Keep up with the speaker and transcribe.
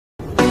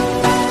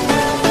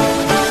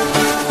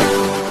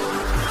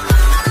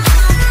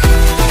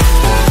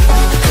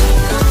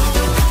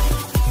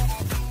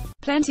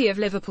Plenty of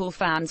Liverpool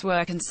fans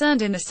were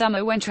concerned in the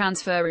summer when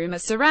transfer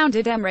rumours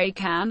surrounded Emre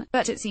Can,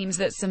 but it seems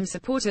that some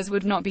supporters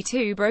would not be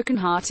too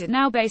broken-hearted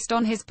now based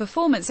on his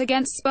performance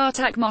against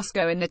Spartak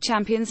Moscow in the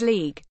Champions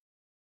League.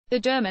 The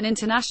German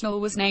international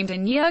was named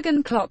in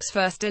Jurgen Klopp's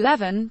first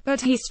 11,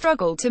 but he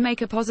struggled to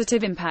make a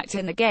positive impact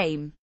in the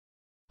game.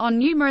 On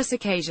numerous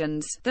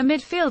occasions, the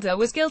midfielder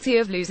was guilty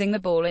of losing the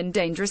ball in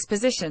dangerous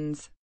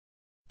positions.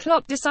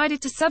 Klopp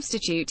decided to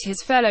substitute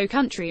his fellow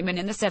countryman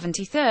in the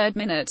 73rd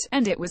minute,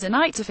 and it was a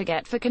night to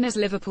forget for Can as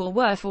Liverpool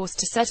were forced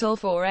to settle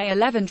for a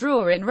 11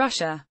 draw in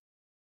Russia.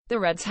 The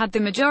Reds had the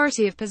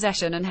majority of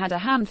possession and had a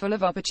handful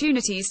of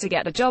opportunities to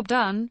get the job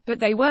done, but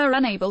they were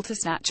unable to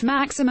snatch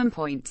maximum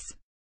points.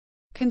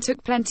 Can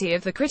took plenty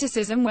of the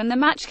criticism when the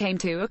match came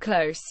to a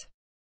close.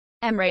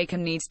 Emre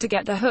Can needs to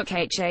get the hook.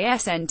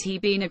 Hasn't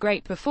been a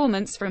great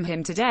performance from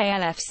him today.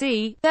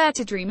 LFC, Dare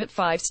to Dream at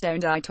 5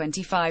 Stoned I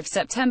 25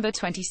 September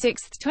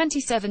 26,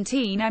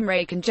 2017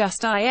 Emre Can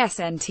just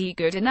isn't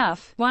good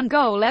enough. One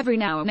goal every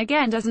now and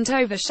again doesn't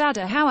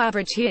overshadow how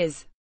average he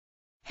is.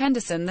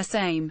 Henderson the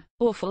same.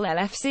 Awful.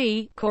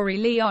 LFC, Corey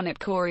Leon at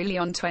Corey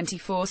Leon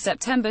 24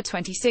 September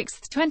 26,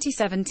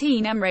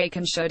 2017 Emre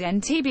Can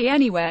shouldn't be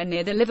anywhere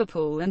near the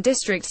Liverpool and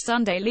District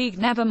Sunday League,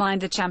 never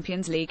mind the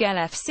Champions League.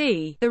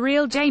 LFC, The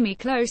Real Jamie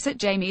Close at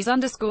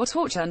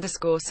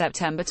Jamies_torch_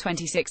 September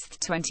 26,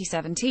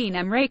 2017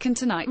 Emre Can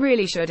tonight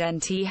really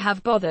shouldn't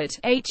have bothered.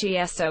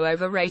 Hes so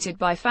overrated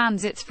by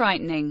fans it's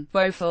frightening.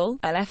 Woeful.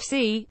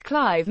 LFC,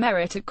 Clive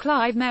Merritt at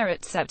Clive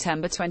Merritt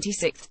September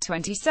 26,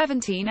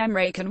 2017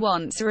 Emre Can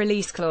wants a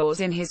release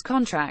clause in his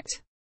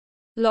contract.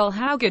 Lol,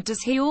 how good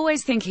does he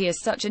always think he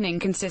is such an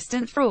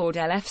inconsistent fraud.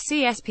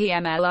 LFC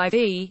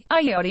SPMLIV,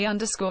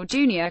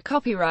 Iodi_Junior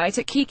copyright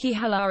at Kiki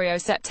Hilario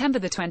September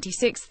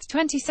 26,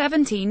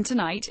 2017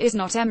 Tonight is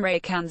not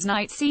Emre Can's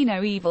night, see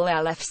no evil.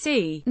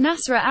 LFC,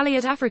 Nasra Ali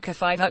at Africa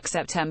 5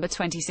 September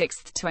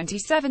 26,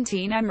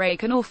 2017 Emre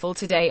Can awful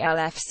today.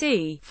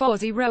 LFC,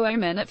 Fozzy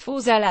Roman at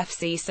Foz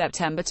LFC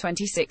September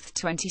 26,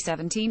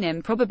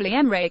 2017 Probably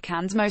Emre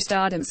Can's most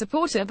ardent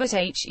supporter, but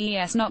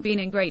hes not been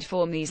in great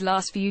form these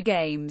last few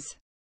games.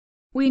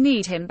 We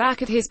need him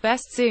back at his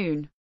best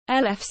soon.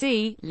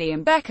 LFC,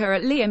 Liam Becker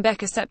at Liam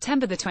Becker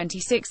September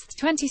 26,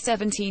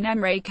 2017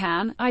 Emre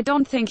Can, I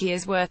don't think he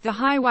is worth the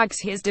high wags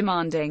he is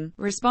demanding.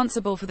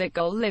 Responsible for that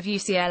goal Live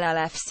UCL.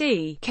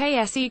 LFC,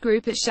 KSE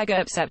Group at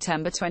Shegup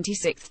September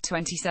 26,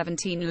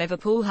 2017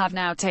 Liverpool have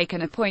now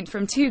taken a point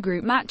from 2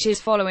 group matches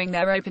following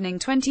their opening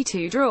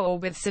 22 draw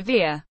with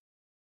Sevilla.